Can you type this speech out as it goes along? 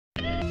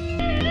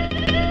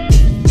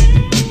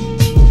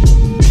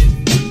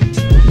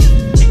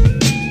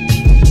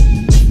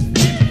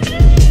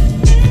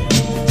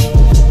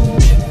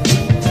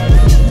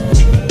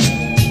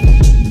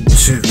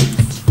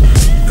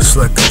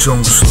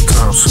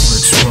So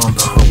makes you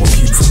wonder how I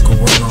keep from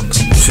going under.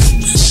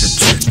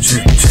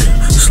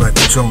 It's like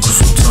the jungle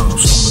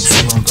sometimes. So makes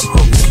you wonder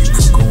how I keep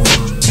from going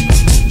under.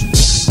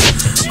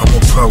 I'm a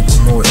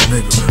paranoid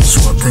nigga, so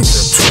I think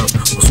that trap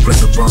was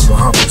played about my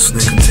hobbies.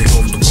 They can take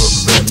over the world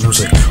and ban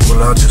music.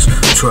 Well, I just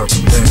trap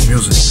and ban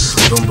music.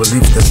 Don't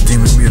believe that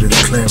demon media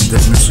that claim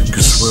that music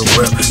is real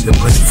rap. They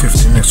play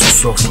 50 next to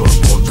software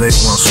all day,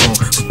 one song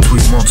for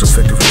 3 months,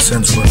 effective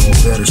censoring. All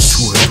that is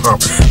true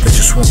hip-hop. They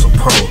just want the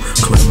power,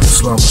 claiming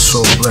Islam is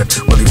so black.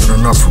 While even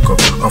in Africa,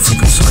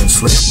 Africans are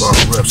enslaved by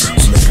raps,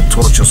 so they can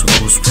torture us with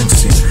Bruce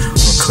Springsteen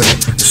and claim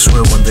it's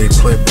real when they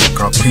play back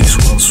our peace.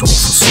 One song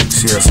for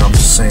 6 years, I'm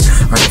just saying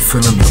I ain't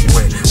feeling that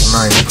way, and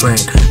I ain't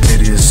playing.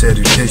 Media's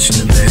education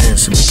in their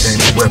hands, it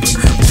became a weapon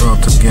turned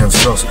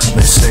against us.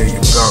 They say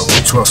you God we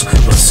trust,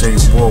 but I say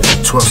war we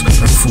trust,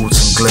 like foods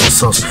and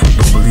glass us.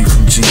 Don't believe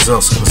in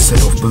Jesus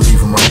instead of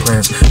believing my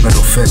plans. Matter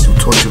of fact, you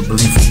taught you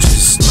believe in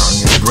Jesus, not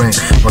in your brain.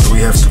 Why do we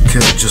have to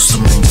kill just to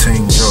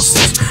maintain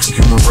justice?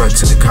 Human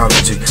rights and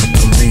ecology,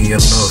 to me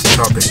another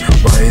topic.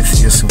 Why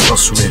atheists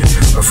incarcerated,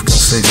 African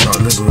slaves not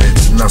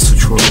liberated, not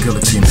such a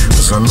guillotine.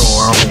 Cause I know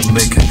I won't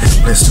make it.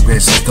 Plastic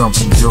waste is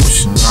dumped in the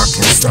ocean, I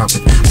can't stop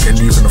it.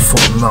 Can't even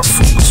afford enough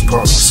focus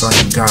partners, I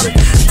ain't got it.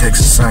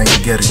 Texas, I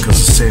ain't get it,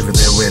 cause the savior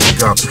they already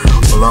got.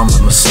 Well, I'm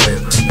the messiah,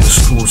 the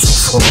schools of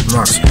Fort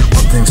Knox.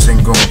 My things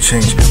ain't gonna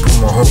change, put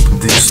my hope in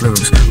these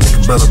lyrics. Make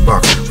a better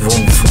box,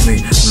 vote for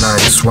me,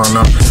 nice, why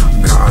not?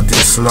 God,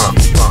 this lot,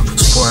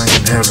 so I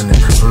ain't having it.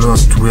 I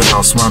learned to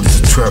realize mine is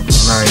a trap,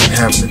 and I ain't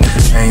having it.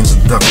 I ain't the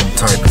ducking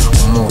type,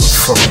 I'm more the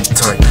fucking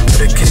type.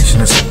 Medication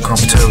has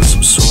become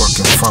terrorism, so I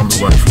can find the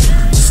wife.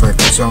 It's like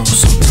the jungle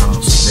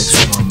sometimes, it makes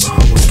you wonder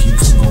how I keep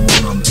from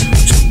going under.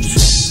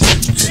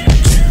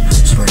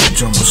 It's like the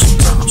jungle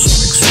sometimes, it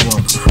makes you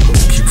wonder how I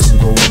keep from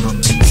going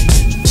under.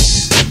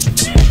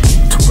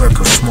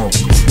 Tobacco smoke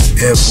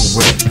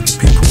everywhere,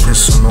 people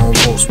pissing on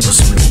walls,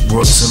 pressing me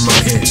words in my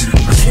head.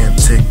 I can't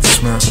take the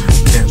smell,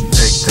 can't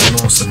take the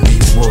noise, I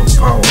need world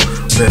power,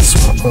 that's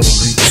my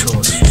only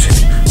choice.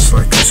 It's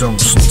like the jungle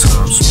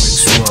sometimes, it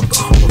makes you wonder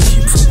how I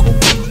keep from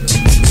going under.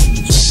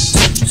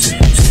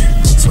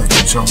 It's like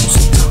the jungle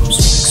sometimes,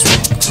 it makes you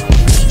wonder how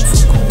I keep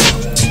from going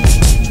under.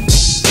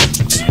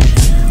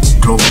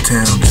 Global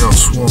town,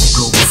 JustWar,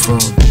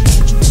 Globalfirm.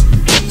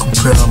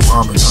 Compare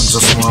Muhammad, I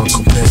just wanna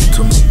compare it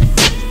to me.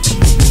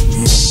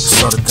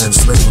 Started the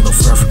enslavement of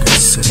African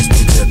cities,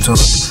 did their turn.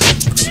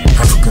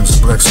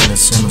 Africans, blacks, and their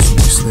sinners would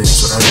be slaves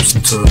to Arabs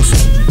and Turks.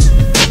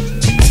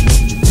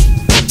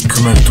 He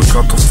commanded to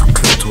cut off the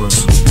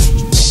clitoris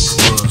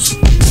for us.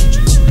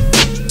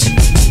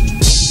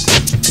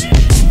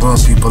 He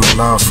burned people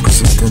alive because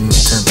they didn't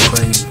intend to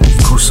pray. He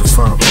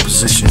crucified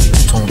opposition,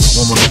 torn the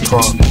woman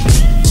apart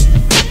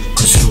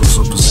because she was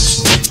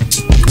opposition.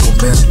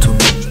 Compare it to me,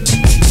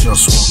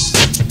 JustWar.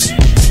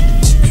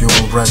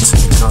 Human rights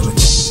and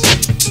ecology.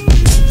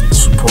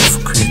 Support for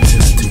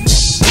creativity,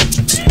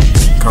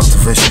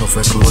 cultivation of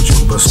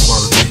ecological best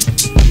quality,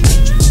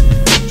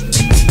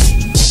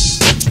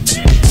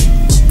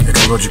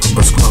 ecological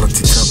best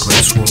quality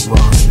templates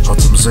worldwide,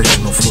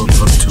 optimization of work,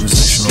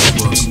 voluntariation of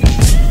work.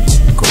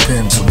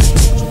 Compare to me,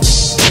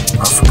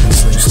 African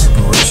slaves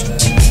liberation.